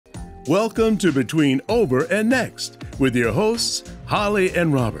Welcome to Between Over and Next with your hosts, Holly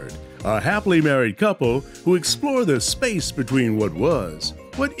and Robert, a happily married couple who explore the space between what was,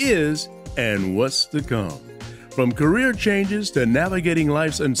 what is, and what's to come. From career changes to navigating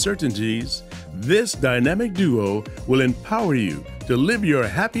life's uncertainties, this dynamic duo will empower you to live your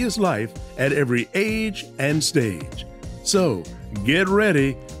happiest life at every age and stage. So, get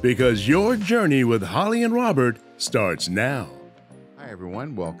ready because your journey with Holly and Robert starts now. Hi,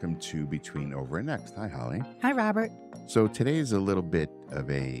 everyone. Welcome to Between Over and Next. Hi, Holly. Hi, Robert. So today is a little bit of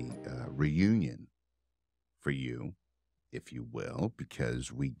a reunion for you, if you will,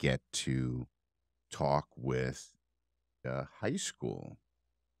 because we get to talk with a high school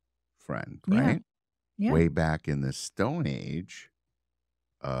friend, right? Yeah. Way back in the Stone Age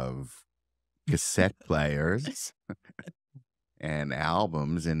of cassette players and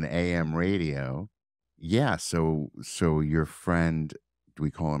albums and AM radio. Yeah, so your friend, do we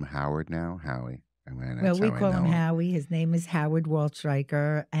call him Howard now? Howie. I mean, Well, that's we how I call him know Howie. His name is Howard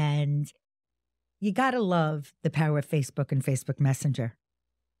Waldstreicher. And you got to love the power of Facebook and Facebook Messenger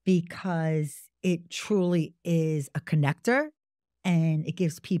because it truly is a connector and it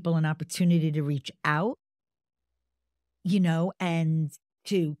gives people an opportunity to reach out, and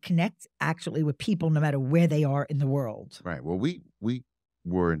to connect actually with people no matter where they are in the world. Right. Well, we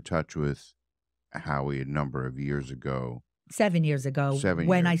were in touch with Howie a number of years ago. 7 years ago, 7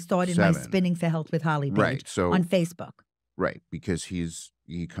 when years. I started my 7. Spinning for Health with Holly page Right. So on Facebook. right, because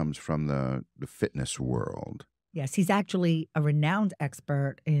he comes from the fitness world. Yes, he's actually a renowned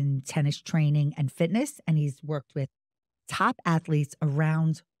expert in tennis training and fitness, and he's worked with top athletes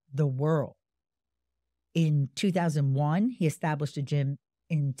around the world. In 2001, he established a gym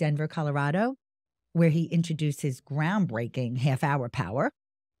in Denver, Colorado, where he introduced his groundbreaking half-hour power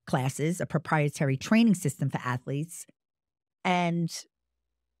classes, a proprietary training system for athletes. And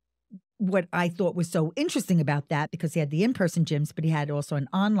what I thought was so interesting about that, because he had the in-person gyms, but he had also an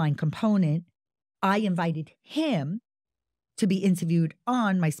online component, I invited him to be interviewed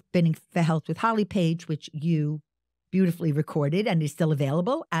on my Spinning for Health with Holly page, which you beautifully recorded and is still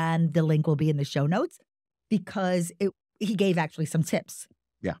available. And the link will be in the show notes because he gave actually some tips.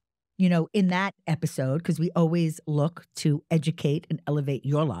 Yeah. In that episode, because we always look to educate and elevate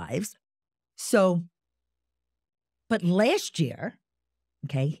your lives. So, but last year,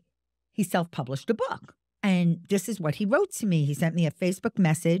 okay, he self-published a book. And this is what he wrote to me. He sent me a Facebook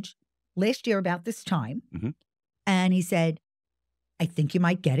message last year about this time. Mm-hmm. And he said, I think you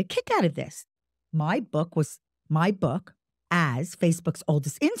might get a kick out of this. My book as Facebook's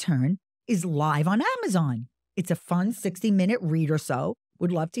oldest intern is live on Amazon. It's a fun 60-minute read or so.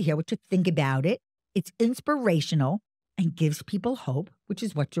 Would love to hear what you think about it. It's inspirational and gives people hope, which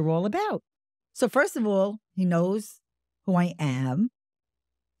is what you're all about. So first of all, he knows who I am,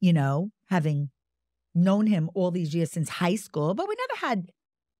 having known him all these years since high school, but we never had,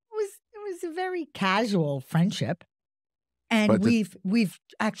 it was a very casual friendship. And we've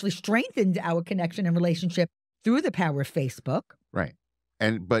actually strengthened our connection and relationship through the power of Facebook. Right.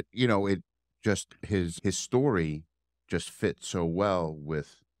 But it just his story just fits so well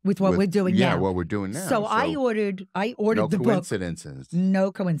with what we're doing now. Yeah, what we're doing now. So I ordered no the book. coincidences.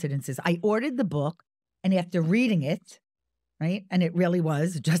 No coincidences. I ordered the book, and after reading it, right, and it really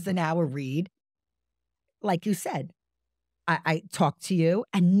was just an hour read, like you said, I talked to you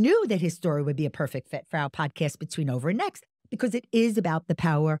and knew that his story would be a perfect fit for our podcast Between Over and Next, because it is about the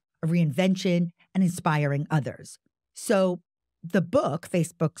power of reinvention and inspiring others. So the book,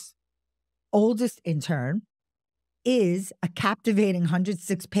 Facebook's oldest intern, is a captivating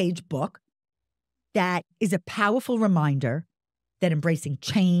 106-page book that is a powerful reminder that embracing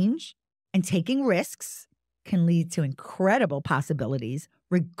change and taking risks can lead to incredible possibilities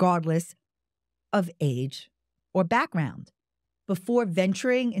regardless of age or background. Before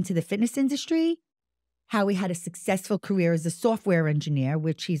venturing into the fitness industry, Howie had a successful career as a software engineer,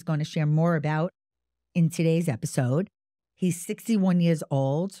 which he's going to share more about in today's episode. He's 61 years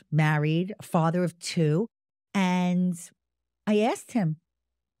old, married, a father of 2. And I asked him,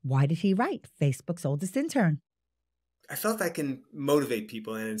 why did he write Facebook's oldest intern? I felt I can motivate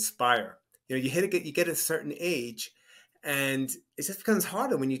people and inspire. You get a certain age, and it just becomes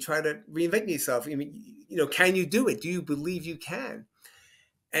harder when you try to reinvent yourself. I mean, can you do it? Do you believe you can?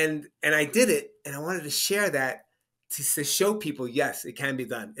 And I did it, and I wanted to share that to show people, yes, it can be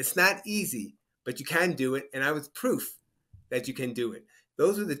done. It's not easy, but you can do it, and I was proof that you can do it.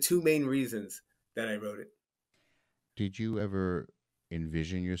 Those are the 2 main reasons that I wrote it. Did you ever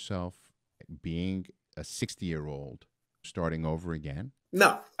envision yourself being a 60-year-old starting over again?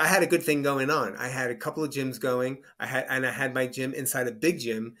 No, I had a good thing going on. I had a couple of gyms going. I had my gym inside a big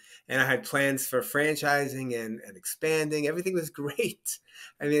gym, and I had plans for franchising and expanding. Everything was great.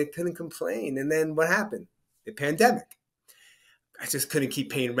 I mean, I couldn't complain. And then what happened? The pandemic. I just couldn't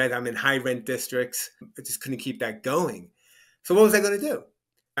keep paying rent. I'm in high rent districts. I just couldn't keep that going. So what was I going to do?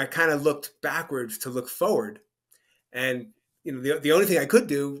 I kind of looked backwards to look forward. And the only thing I could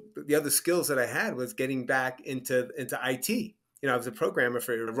do, the other skills that I had was getting back into IT. I was a programmer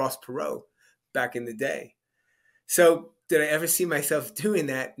for Ross Perot back in the day. So did I ever see myself doing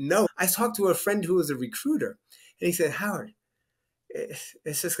that? No. I talked to a friend who was a recruiter, and he said, Howard,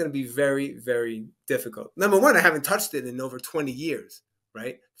 it's just going to be very, very difficult. Number one, I haven't touched it in over 20 years,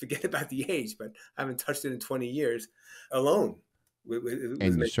 right? Forget about the age, but I haven't touched it in 20 years alone.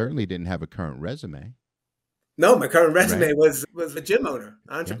 And you certainly didn't have a current resume. No, my current resume was a gym owner,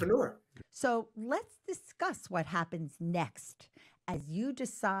 entrepreneur. Yeah. So let's discuss what happens next as you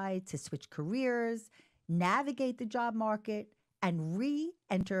decide to switch careers, navigate the job market, and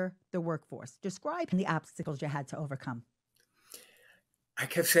re-enter the workforce. Describe the obstacles you had to overcome. I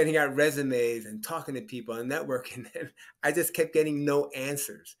kept sending out resumes and talking to people and networking, and I just kept getting no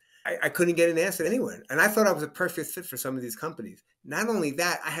answers. I couldn't get an answer anywhere. And I thought I was a perfect fit for some of these companies. Not only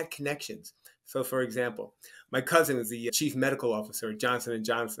that, I had connections. So for example, my cousin was the chief medical officer at Johnson &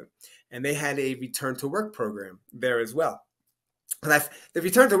 Johnson, and they had a return to work program there as well. And the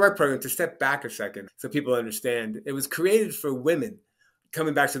return to work program, to step back a second so people understand, it was created for women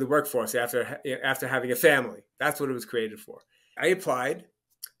coming back to the workforce after having a family. That's what it was created for. I applied,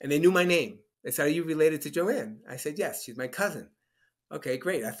 and they knew my name. They said, are you related to Joanne? I said, yes, she's my cousin. Okay,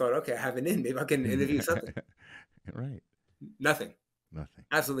 great. I thought, okay, I have an in. Maybe I can interview something. Right. Nothing. Nothing.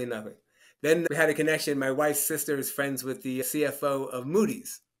 Absolutely nothing. Then we had a connection. My wife's sister is friends with the CFO of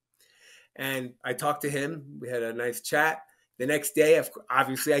Moody's. And I talked to him. We had a nice chat. The next day,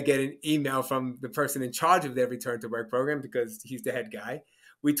 obviously, I get an email from the person in charge of their return to work program because he's the head guy.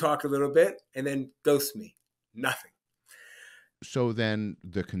 We talk a little bit and then ghost me. Nothing. So then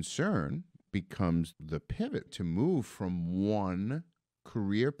the concern becomes the pivot to move from one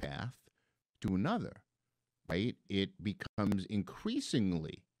career path to another, right? It becomes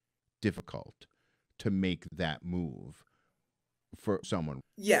increasingly difficult to make that move for someone.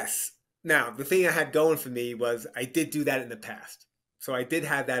 Yes. Now, the thing I had going for me was I did do that in the past. So I did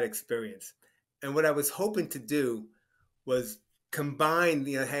have that experience. And what I was hoping to do was combine,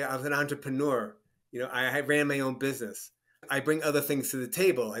 hey, I was an entrepreneur. I ran my own business. I bring other things to the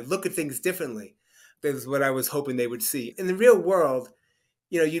table. I look at things differently. That is what I was hoping they would see. In the real world,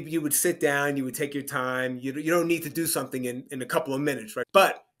 you would sit down, you would take your time. You don't need to do something in a couple of minutes, right?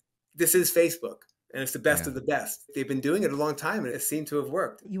 But this is Facebook, and it's the best of the best. They've been doing it a long time, and it seemed to have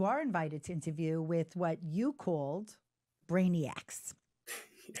worked. You are invited to interview with what you called brainiacs.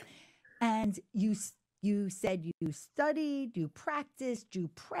 And you said you studied, you practiced, you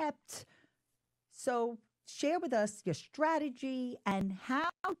prepped. So share with us your strategy and how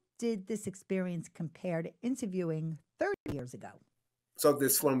did this experience compare to interviewing 30 years ago? So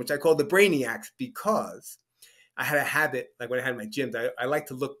this one, which I call the brainiacs, because I had a habit, like when I had my gyms, I like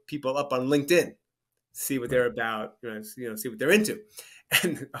to look people up on LinkedIn, see what they're about, see what they're into.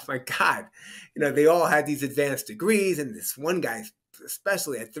 And oh my God, they all had these advanced degrees, and this one guy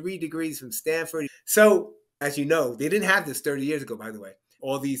especially had 3 degrees from Stanford. So as you know, they didn't have this 30 years ago, by the way,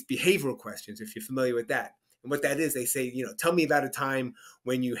 all these behavioral questions, if you're familiar with that. And what that is, they say, tell me about a time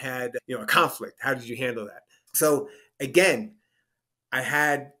when you had, a conflict. How did you handle that? So again, I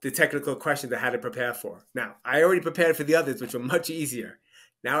had the technical questions I had to prepare for. Now, I already prepared for the others, which were much easier.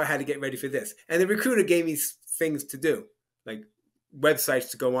 Now I had to get ready for this. And the recruiter gave me things to do, like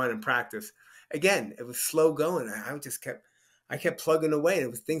websites to go on and practice. Again, it was slow going. I kept plugging away.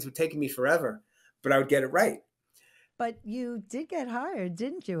 Things were taking me forever, but I would get it right. But you did get hired,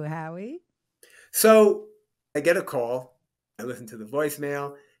 didn't you, Howie? So I get a call. I listen to the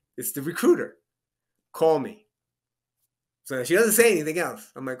voicemail. It's the recruiter. Call me. So she doesn't say anything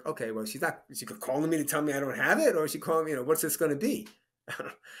else. I'm like, okay, well, she's calling me to tell me I don't have it, or is she calling me, what's this going to be?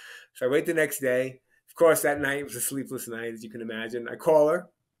 So I wait the next day. Of course, that night was a sleepless night, as you can imagine. I call her.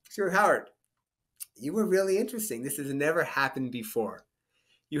 She goes, Howard, you were really interesting. This has never happened before.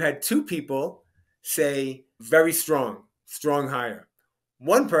 You had 2 people say very strong hire.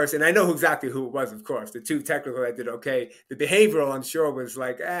 One person, I know exactly who it was, of course. The 2 technical, I did okay. The behavioral, I'm sure, was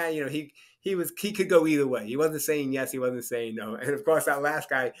like, he could go either way. He wasn't saying yes, he wasn't saying no. And of course, that last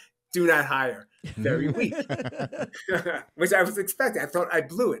guy, do not hire. Very weak, which I was expecting. I thought I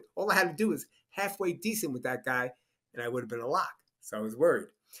blew it. All I had to do was halfway decent with that guy, and I would have been a lock. So I was worried.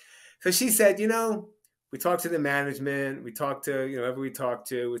 So she said, We talked to the management. We talked to, whoever we talked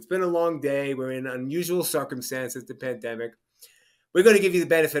to. It's been a long day. We're in unusual circumstances, the pandemic. We're going to give you the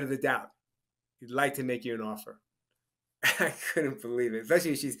benefit of the doubt. We'd like to make you an offer. I couldn't believe it.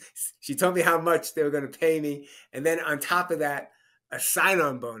 Especially she told me how much they were going to pay me. And then on top of that, a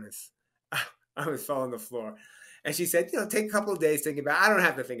sign-on bonus. I was falling on the floor. And she said, take a couple of days thinking about it. I don't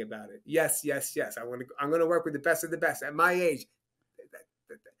have to think about it. Yes, yes, yes. I'm going to work with the best of the best. At my age,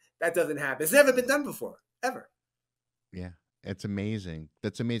 that doesn't happen. It's never been done before, ever. Yeah, it's amazing.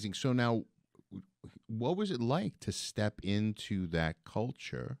 That's amazing. So now, what was it like to step into that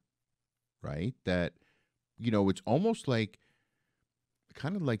culture, right? That, it's almost like,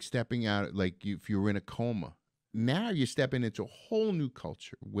 kind of like stepping out, like if you were in a coma. Now you're stepping into a whole new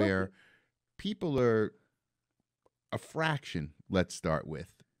culture where people are a fraction, let's start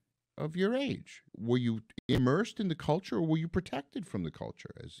with, of your age. Were you immersed in the culture, or were you protected from the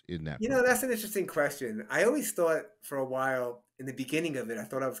culture as in that program? That's an interesting question. I always thought for a while, in the beginning of it, I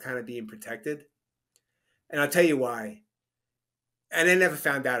thought I was kind of being protected. And I'll tell you why. And I never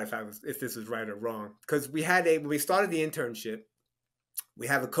found out if this was right or wrong. Because when we started the internship, we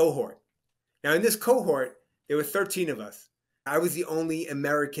have a cohort. Now in this cohort, there were 13 of us. I was the only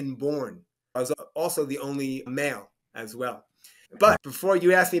American born. I was also the only male as well. But before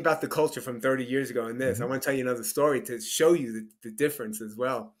you ask me about the culture from 30 years ago in this, I want to tell you another story to show you the difference as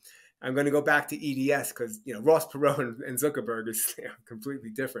well. I'm going to go back to EDS because, Ross Perot and Zuckerberg is completely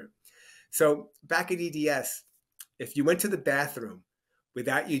different. So back at EDS, if you went to the bathroom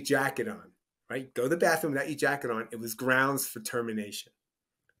without your jacket on, right? Go to the bathroom without your jacket on, it was grounds for termination.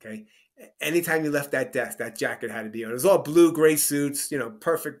 Okay. Anytime you left that desk, that jacket had to be on. It was all blue, gray suits,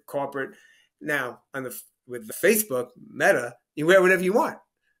 perfect corporate. Now with the Facebook, Meta, you wear whatever you want,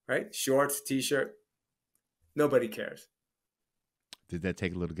 right? Shorts, t-shirt. Nobody cares. Did that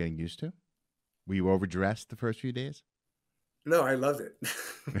take a little getting used to? Were you overdressed the first few days? No, I loved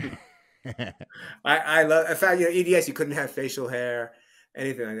it. I love. In fact, EDS, you couldn't have facial hair,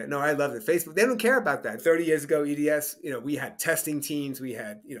 anything like that. No, I loved it. Facebook, they don't care about that. 30 years ago, EDS, we had testing teams. We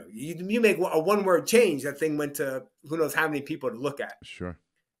had, you make a one-word change, that thing went to who knows how many people to look at. Sure.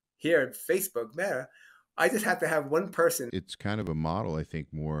 Here at Facebook, Meta, I just have to have one person. It's kind of a model I think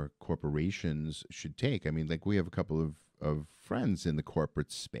more corporations should take. I mean, like we have a couple of friends in the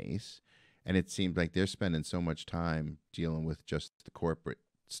corporate space, and it seems like they're spending so much time dealing with just the corporate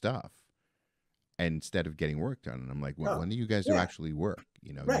stuff instead of getting work done. And I'm like, when do you guys do actually work?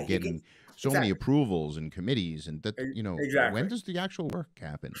 Right. You're getting so many approvals and committees, and that, exactly. When does the actual work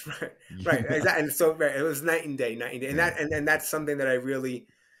happen? Right. Exactly. And so it was night and day. And that's something that I really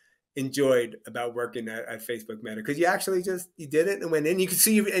enjoyed about working at Facebook Meta, because you actually you did it and went in. You could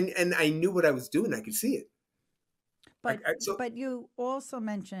see, and I knew what I was doing. I could see it. But you also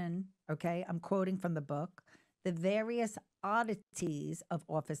mentioned, okay, I'm quoting from the book, the various oddities of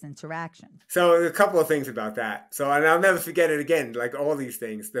office interaction. So a couple of things about that. So, and I'll never forget it again, like all these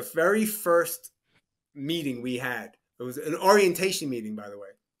things. The very first meeting we had, it was an orientation meeting, by the way.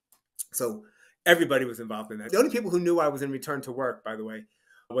 So everybody was involved in that. The only people who knew I was in return to work, by the way,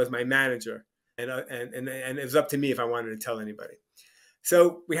 was my manager. And it was up to me if I wanted to tell anybody.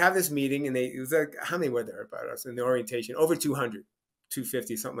 So we have this meeting, and it was like, how many were there about us in the orientation? Over 200,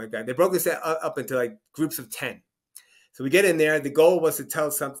 250, something like that. They broke us up into like groups of 10. So we get in there. The goal was to tell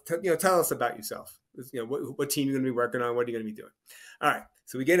us about yourself. What team you're going to be working on, what are you going to be doing? All right.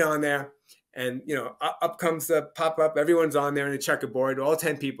 So we get on there, and up comes the pop-up. Everyone's on there in the checkerboard, all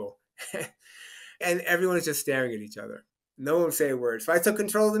 10 people. And everyone's just staring at each other. No one would say a word. So I took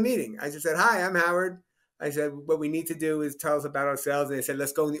control of the meeting. I just said, "Hi, I'm Howard." I said, "What we need to do is tell us about ourselves." And they said,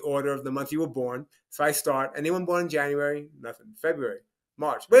 "Let's go in the order of the month you were born." So I start. Anyone born in January? Nothing. February,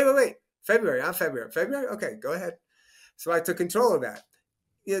 March. Wait. February. I'm February. February? Okay, go ahead. So I took control of that.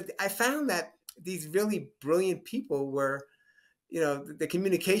 I found that these really brilliant people were, the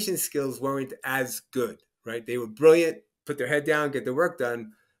communication skills weren't as good, right? They were brilliant, put their head down, get their work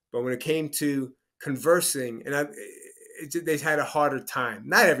done. But when it came to conversing, they had a harder time.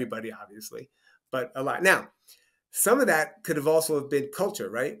 Not everybody, obviously, but a lot. Now, some of that could have also have been culture,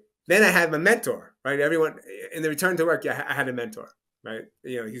 right? Then I had my mentor, right? Everyone in the return to work, I had a mentor, right?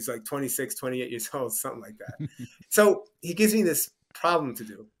 He's like 26, 28 years old, something like that. So he gives me this problem to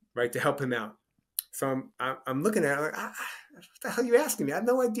do, right? To help him out. So I'm looking at it, I'm like, what the hell are you asking me? I have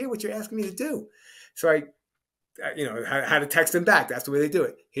no idea what you're asking me to do. So I had to text him back. That's the way they do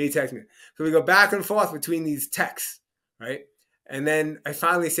it. He texts me. So we go back and forth between these texts, right? And then I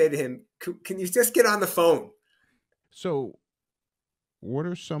finally say to him, "Can you just get on the phone?" So what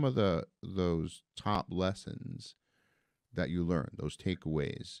are some of those top lessons that you learned, those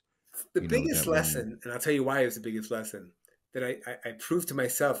takeaways The You know, biggest that when lesson, and I'll tell you why it was the biggest lesson, that I proved to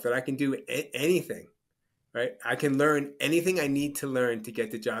myself that I can do anything, right? I can learn anything I need to learn to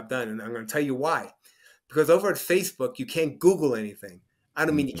get the job done. And I'm going to tell you why. Because over at Facebook, you can't Google anything. I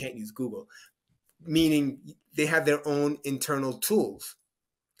don't mean you Mhm. can't use Google, meaning they have their own internal tools,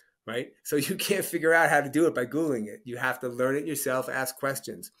 right? So you can't figure out how to do it by Googling it. You have to learn it yourself, ask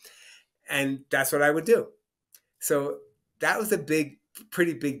questions. And that's what I would do. So that was a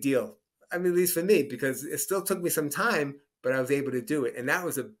pretty big deal. I mean, at least for me, because it still took me some time, but I was able to do it. And that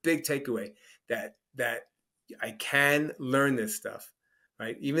was a big takeaway that I can learn this stuff,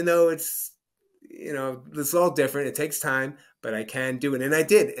 right? Even though it's all different. It takes time, but I can do it. And I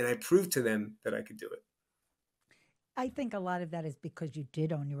did. And I proved to them that I could do it. I think a lot of that is because you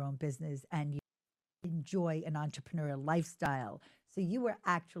did own your own business and you enjoy an entrepreneurial lifestyle. So you were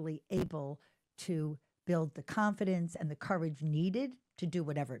actually able to build the confidence and the courage needed to do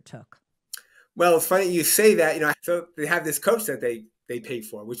whatever it took. Well, it's funny you say that. So they have this coach that they pay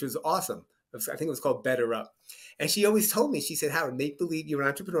for, which was awesome. I think it was called Better Up. And she always told me, she said, Howard, make believe you're an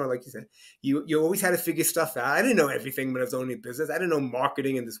entrepreneur, like you said. You always had to figure stuff out. I didn't know everything when I was owning a business. I didn't know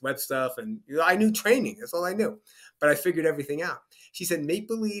marketing and this web stuff. And I knew training. That's all I knew. But I figured everything out. She said, make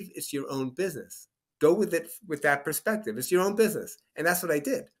believe it's your own business. Go with it with that perspective. It's your own business. And that's what I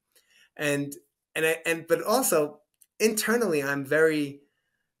did. But also internally,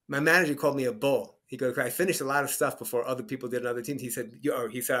 my manager called me a bull. He goes, I finished a lot of stuff before other people did on other teams. He said,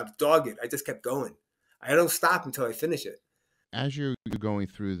 I'm dogged. I just kept going. I don't stop until I finish it. as you're going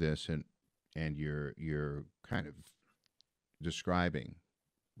through this and you're kind of describing,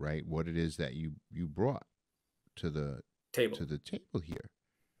 right, what it is that you brought to the Table. table here.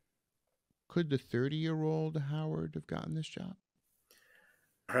 Could the 30-year-old Howard have gotten this job?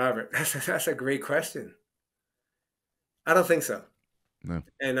 Robert, that's a great question. I don't think so. No.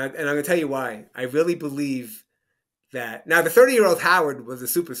 And I'm going to tell you why. I really believe that. Now, the 30-year-old Howard was a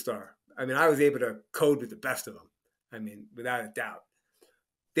superstar. I mean, I was able to code with the best of them. I mean, without a doubt.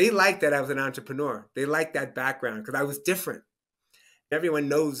 They liked that I was an entrepreneur. They liked that background because I was different. Everyone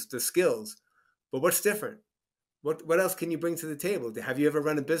knows the skills, but what's different? What else can you bring to the table? Have you ever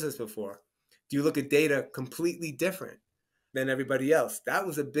run a business before? Do you look at data completely different than everybody else? That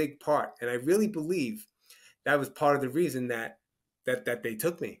was a big part. And I really believe that was part of the reason that they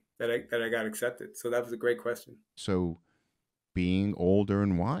took me, that I got accepted. So that was a great question. So being older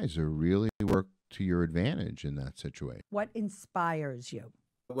and wiser really worked to your advantage in that situation. What inspires you?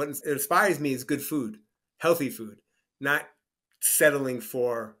 What inspires me is good food, healthy food, not settling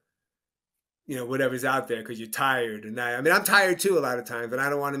for whatever's out there because you're tired. And I mean, I'm tired too a lot of times, and I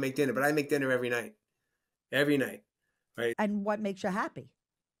don't want to make dinner, but I make dinner every night, right? And what makes you happy?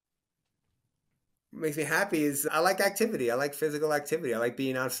 What makes me happy is I like activity. I like physical activity. I like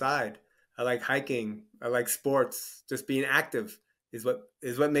being outside. I like hiking. I like sports. Just being active is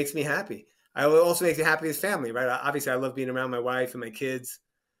what makes me happy. I also makes me happy as family, right? Obviously, I love being around my wife and my kids.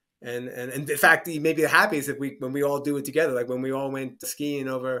 And in fact, maybe the happiest when we all do it together, like when we all went skiing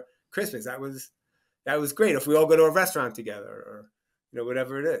over Christmas. That was great. If we all go to a restaurant together, or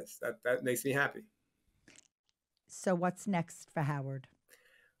whatever it is, that makes me happy. So what's next for Howard?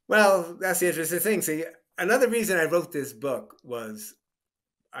 Well, that's the interesting thing. See, another reason I wrote this book was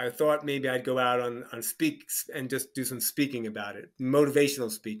I thought maybe I'd go out on speaks and just do some speaking about it, motivational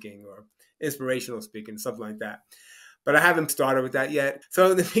speaking or inspirational speaking, something like that. But I haven't started with that yet.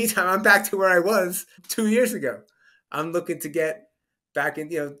 So in the meantime, I'm back to where I was 2 years ago. I'm looking to get back in,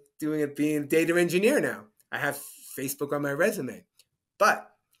 being a data engineer now. I have Facebook on my resume, but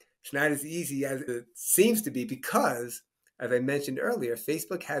it's not as easy as it seems to be because, as I mentioned earlier,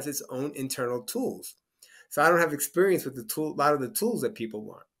 Facebook has its own internal tools. So I don't have experience with a lot of the tools that people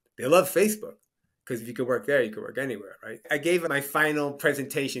want. They love Facebook because if you could work there, you could work anywhere, right? I gave my final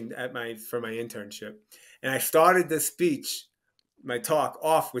presentation for my internship, and I started the speech, my talk,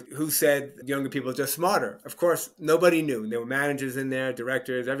 off with who said younger people are just smarter. Of course, nobody knew. There were managers in there,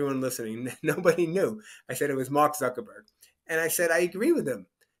 directors, everyone listening. Nobody knew. I said it was Mark Zuckerberg. And I said, I agree with them.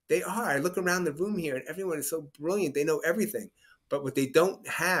 They are. I look around the room here and everyone is so brilliant. They know everything. But what they don't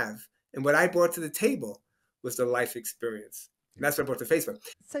have and what I brought to the table was the life experience. And that's what I brought to Facebook.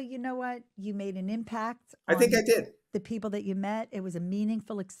 So you know what? You made an impact I think on I did. the people that you met. It was a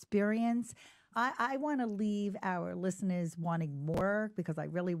meaningful experience. I want to leave our listeners wanting more because I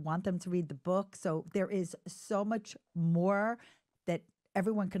really want them to read the book. So there is so much more that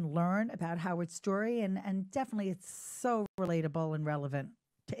everyone can learn about Howard's story. And definitely it's so relatable and relevant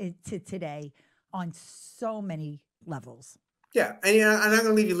to today on so many levels. Yeah. And I'm not going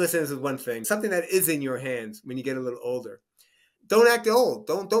to leave you listeners with one thing, something that is in your hands when you get a little older. don't act old.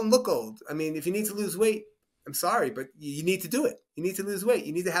 Don't look old. I mean, if you need to lose weight, I'm sorry, but you need to do it. You need to lose weight.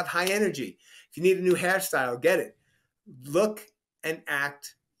 You need to have high energy. If you need a new hairstyle, get it. Look and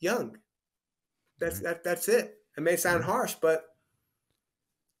act young. That's it. It may sound harsh, but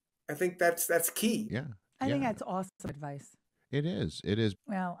I think that's key. Yeah. I think that's awesome advice. It is. It is.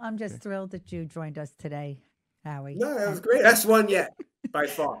 Well, I'm just thrilled that you joined us today, Howie. No, that was great. That's one yet, by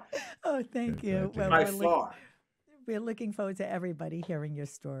far. Oh, thank you. Well, By far. we're looking forward to everybody hearing your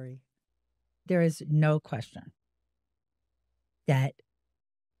story. There is no question that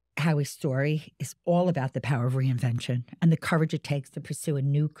Howie's story is all about the power of reinvention and the courage it takes to pursue a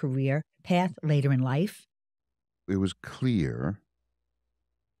new career path later in life. It was clear,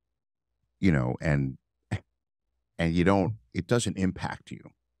 and it doesn't impact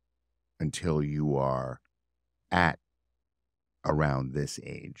you until you are at around this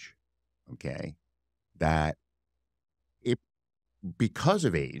age, okay? That because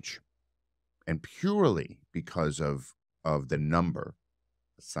of age and purely because of the number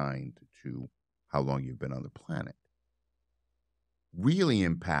assigned to how long you've been on the planet, really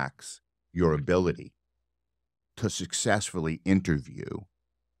impacts your ability to successfully interview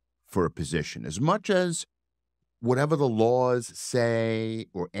for a position, as much as whatever the laws say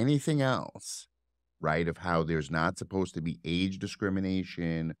or anything else, right, of how there's not supposed to be age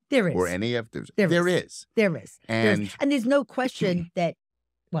discrimination. There is. Or any of those. There is. And there's no question that,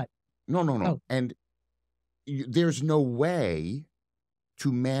 what? No. Oh. And there's no way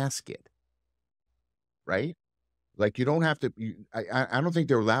to mask it, right? Like, you don't have to, I don't think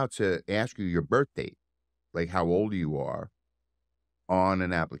they're allowed to ask you your birth date, like how old you are, on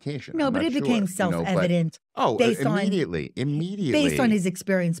an application. No, but it became self-evident. Immediately. Based on his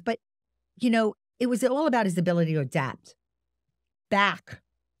experience. But, it was all about his ability to adapt back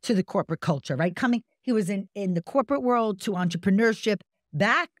to the corporate culture, right? He was in the corporate world to entrepreneurship.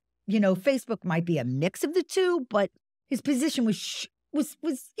 Back, Facebook might be a mix of the two, but his position was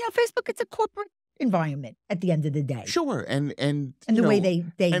Facebook, it's a corporate environment at the end of the day. Sure. And the way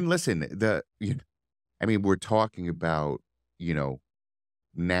they and listen, we're talking about,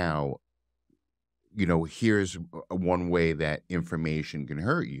 now, here's one way that information can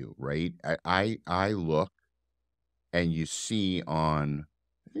hurt you, right? I look and you see on,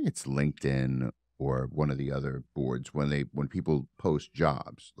 I think it's LinkedIn or one of the other boards, when people post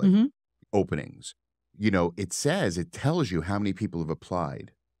jobs, like openings, it tells you how many people have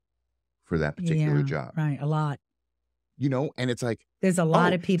applied for that particular job. Right. A lot. And it's like, there's a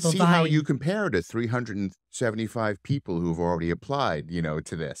lot of people see vying. how you compare to 375 people who've already applied,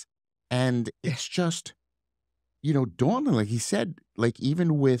 to this. And it's just, daunting. Like he said, like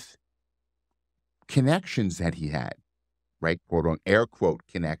even with connections that he had, right? Quote on air quote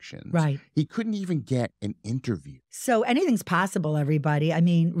connections. Right. He couldn't even get an interview. So anything's possible, everybody. I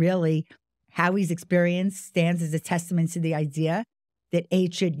mean, really, Howie's experience stands as a testament to the idea that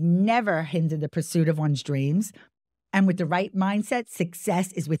age should never hinder the pursuit of one's dreams. And with the right mindset,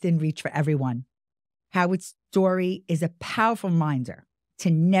 success is within reach for everyone. Howard's story is a powerful reminder to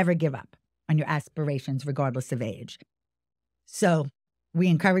never give up on your aspirations, regardless of age. So we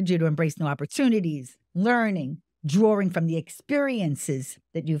encourage you to embrace new opportunities. Learning, drawing from the experiences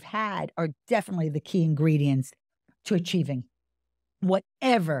that you've had are definitely the key ingredients to achieving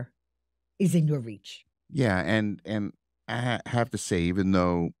whatever is in your reach. Yeah, and I have to say, even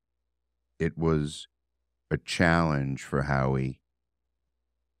though it was a challenge for Howie,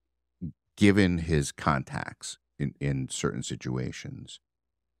 given his contacts in certain situations,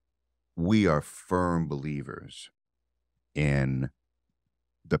 we are firm believers in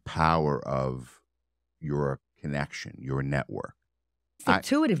the power of your connection, your network.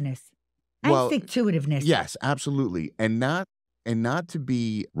 Stick-to-itiveness. Stick-to-itiveness. Yes, absolutely. And not to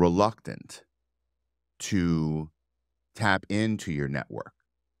be reluctant to tap into your network,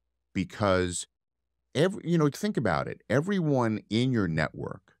 because think about it. Everyone in your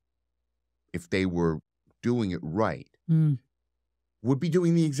network, if they were doing it right, would be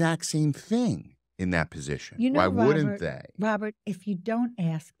doing the exact same thing in that position. Why wouldn't they? Robert, if you don't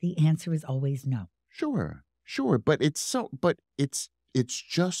ask, the answer is always no. Sure. But it's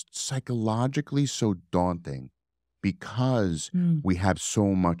just psychologically so daunting because we have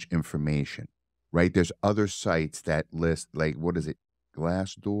so much information, right? There's other sites that list, like, what is it?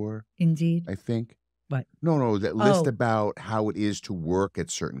 Glassdoor? Indeed. I think. What? No, that list about how it is to work at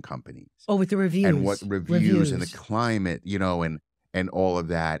certain companies. Oh, with the reviews. And what reviews and the climate, and all of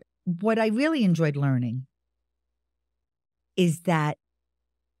that. What I really enjoyed learning is that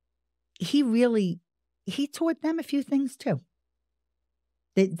he taught them a few things too.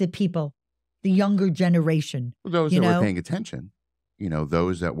 The people, the younger generation. Those that were paying attention.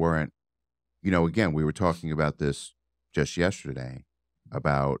 those that weren't, again, we were talking about this just yesterday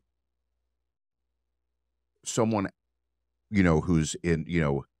about someone, who's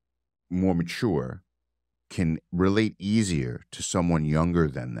more mature can relate easier to someone younger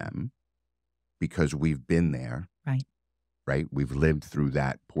than them because we've been there. Right? We've lived through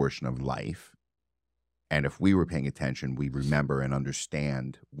that portion of life. And if we were paying attention, we remember and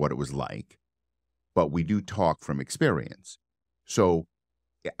understand what it was like. But we do talk from experience. So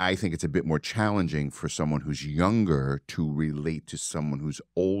I think it's a bit more challenging for someone who's younger to relate to someone who's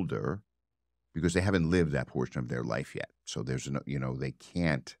older because they haven't lived that portion of their life yet. So there's they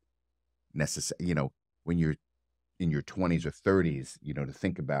can't necessarily, when you're in your 20s or 30s, to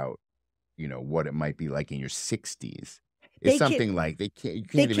think about, what it might be like in your 60s. It's something like they can't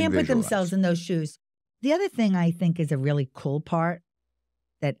put themselves in those shoes. The other thing I think is a really cool part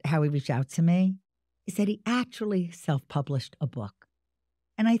that Howie reached out to me is that he actually self-published a book.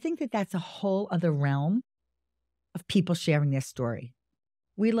 And I think that that's a whole other realm of people sharing their story.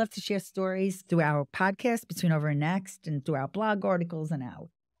 We love to share stories through our podcast, Between Over and Next, and through our blog articles and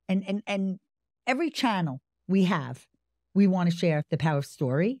every channel we have, we want to share the power of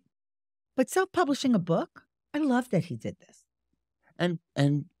story. But self-publishing a book, I love that he did this.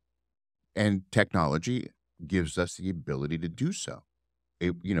 And technology gives us the ability to do so.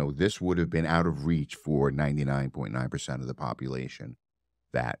 This would have been out of reach for 99.9% of the population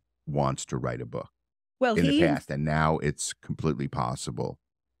that wants to write a book in the past. And now it's completely possible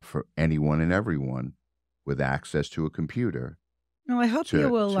for anyone and everyone with access to a computer. No, I hope you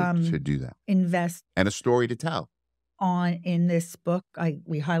will to do that. Invest and a story to tell in this book.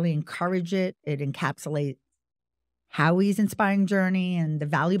 We highly encourage it. It encapsulates Howie's inspiring journey and the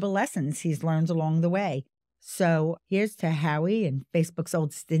valuable lessons he's learned along the way. So here's to Howie and Facebook's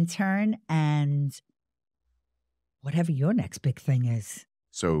old intern and whatever your next big thing is.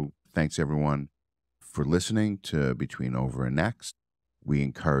 So thanks everyone for listening to Between Over and Next. We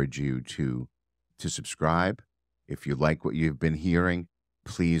encourage you to subscribe. If you like what you've been hearing,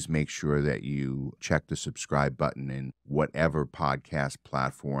 please make sure that you check the subscribe button in whatever podcast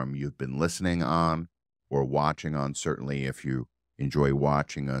platform you've been listening on or watching on. Certainly, if you enjoy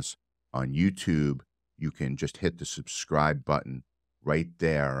watching us on YouTube, you can just hit the subscribe button right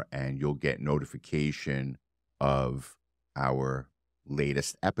there and you'll get notification of our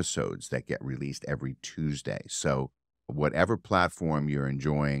latest episodes that get released every Tuesday. So whatever platform you're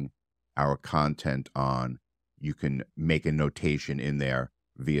enjoying our content on, you can make a notation in there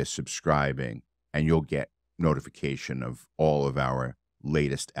via subscribing, and you'll get notification of all of our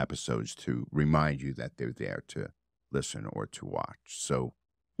latest episodes to remind you that they're there to listen or to watch. So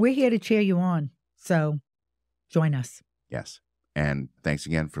we're here to cheer you on. So join us. Yes. And thanks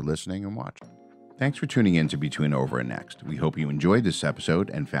again for listening and watching. Thanks for tuning in to Between Over and Next. We hope you enjoyed this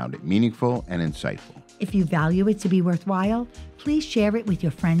episode and found it meaningful and insightful. If you value it to be worthwhile, please share it with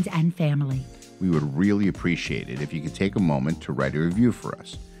your friends and family. We would really appreciate it if you could take a moment to write a review for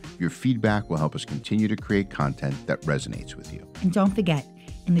us. Your feedback will help us continue to create content that resonates with you. And don't forget,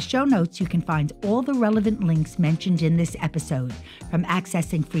 in the show notes, you can find all the relevant links mentioned in this episode, from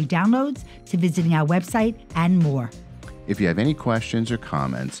accessing free downloads to visiting our website and more. If you have any questions or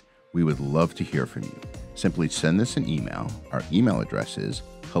comments, we would love to hear from you. Simply send us an email. Our email address is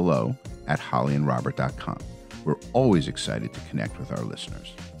hello@hollyandrobert.com. We're always excited to connect with our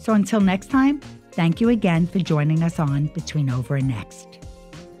listeners. So until next time, thank you again for joining us on Between Over and Next.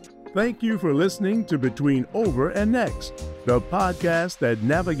 Thank you for listening to Between Over and Next, the podcast that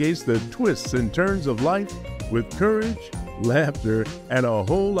navigates the twists and turns of life with courage, laughter, and a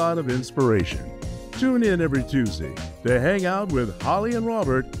whole lot of inspiration. Tune in every Tuesday to hang out with Holly and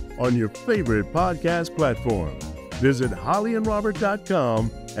Robert on your favorite podcast platform. Visit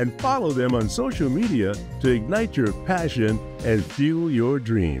hollyandrobert.com and follow them on social media to ignite your passion and fuel your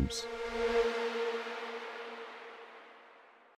dreams.